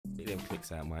them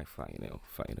clicks out my fighting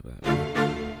about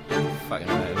me. Fucking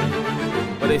about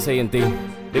me. What they saying, D?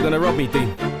 They're gonna rob me,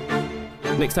 D.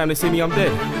 Next time they see me, I'm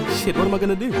dead. Shit, what am I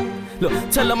gonna do? Look,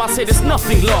 tell them I said it's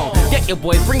nothing long. Get your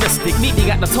boy, bring the stick. Meet me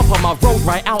at the top of my road,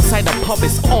 right outside the pub.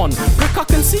 It's on. Prick, I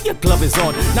can see your glove is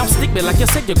on. Now stick me like you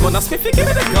said you're gonna spit. Give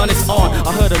me the gun, it's on.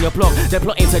 I heard on your blog they're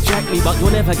plotting to jack me, but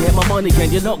you'll never get my money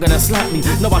again. You're not gonna slap me.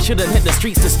 No, I shouldn't hit the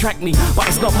streets, distract me, but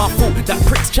it's not my fault that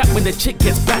pricks chat when the chick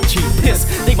gets battery pissed.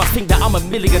 They must think that I'm a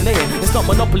millionaire. It's not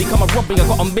Monopoly, come and rob me. I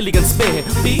got a million spare.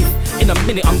 Beef in a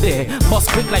minute, I'm there. Boss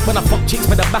quick like when I fuck chicks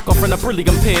with the back off in a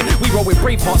brilliant pair. We roll with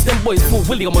brave hearts, them boys full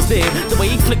William was there. The way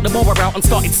he flicked the mower out and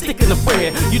started sticking the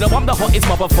prayer. You know I'm the hottest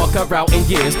motherfucker out in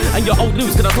years. And your old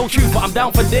news, cause I told truth, but I'm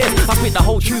down for this. I spit the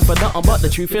whole truth for nothing but the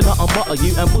truth. You're nothing but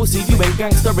you and pussy, you ain't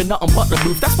gangster and nothing but the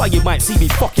move. That's why you might see me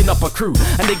fucking up a crew.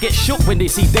 And they get shook when they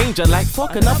see danger, like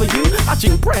fuck another you. I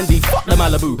drink brandy, fuck the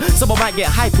Malibu. Someone might get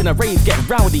hype in a rave, get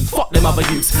rowdy, fuck them other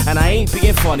youths. And I ain't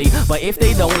being funny, but if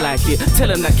they don't like it, tell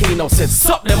them that Kano said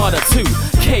suck them other two.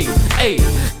 K-A,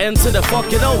 N to the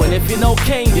fucking O. And if you know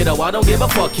Kane, you know I don't give a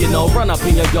fuck, you know. Run up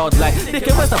in your yard like,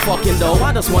 nigga, where's the fucking dough?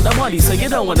 I just want the money, so you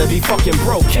don't wanna be fucking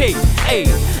broke. K-A,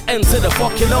 N to the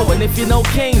fucking O. And if you know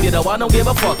Kane, you know I don't give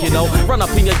a fuck, you know. Run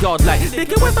up in your yard like,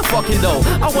 nigga, where's the fucking dough?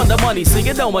 I want the money, so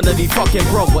you don't wanna be fucking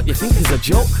broke. What you think is a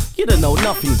joke? You don't know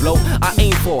nothing, blow. I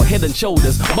aim for head and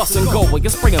shoulders, bust and go. What you're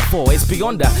springing for, it's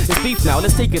beyond that. It's beef now,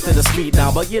 let's take it to the street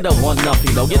now. But you don't want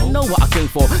nothing, though. You know what I came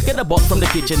for. Get the box from the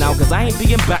kitchen now, cause I ain't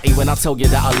being batty when I tell you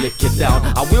that I'll lick it down.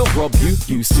 I will rob you,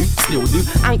 used to, still do.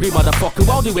 Angry motherfucker,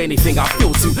 I'll do anything I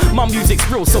feel to. My music's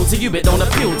real, so to you it don't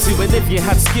appeal to. And if you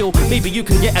had skill, maybe you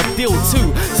can get a deal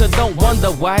too. So don't wonder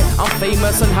why I'm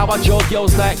famous and how I draw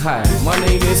girls like, hi, my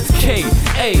name is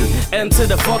K-A-N to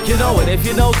the fucking O. And if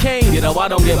you know Kane, you know I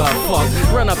don't give a fuck.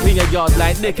 Run up in your yard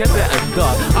like nigga, better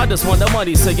duck. I just want the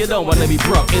money, so you don't wanna be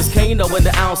broke. It's Kano in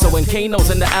the ounce, so when Kano's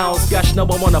in the ounce, gosh, no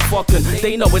one wanna fucking.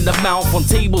 They know in the mouth, on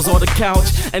tables or the couch,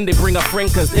 and they bring a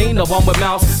friend cause they know I'm with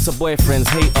mouths. So boyfriends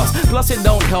hate us. Plus it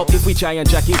don't help if we try and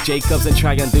Jackie Jacobs and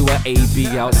try and do a A-B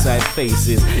outside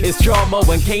faces. It's drama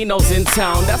when Kano's in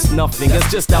town. That's nothing, it's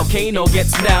just how Kano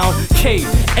gets down.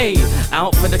 K-A,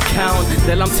 out for the count.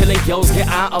 Then I'm telling girls get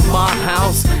out of my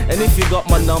house. And if you got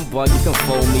my number, you can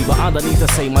phone me, but I don't need to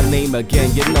say my name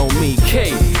again, you know me.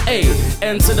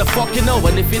 K-A-N to the fucking O.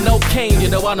 And if you know Kane, you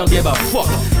know I don't give a fuck.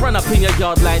 Run up in your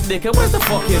yard like nigga, where's the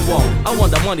fucking one? I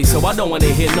want the money, so I don't wanna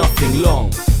hear nothing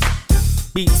long.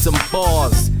 Beats and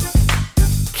bars.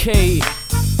 K-A,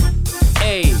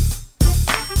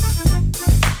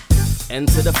 N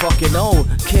to the fucking O.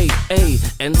 K-A,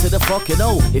 N to the fucking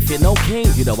O. If you know Kane,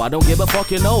 you know I don't give a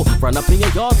fucking O. Run up in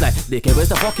your yard like, nigga, where's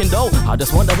the fucking dough? I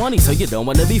just want the money, so you don't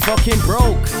wanna be fucking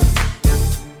broke.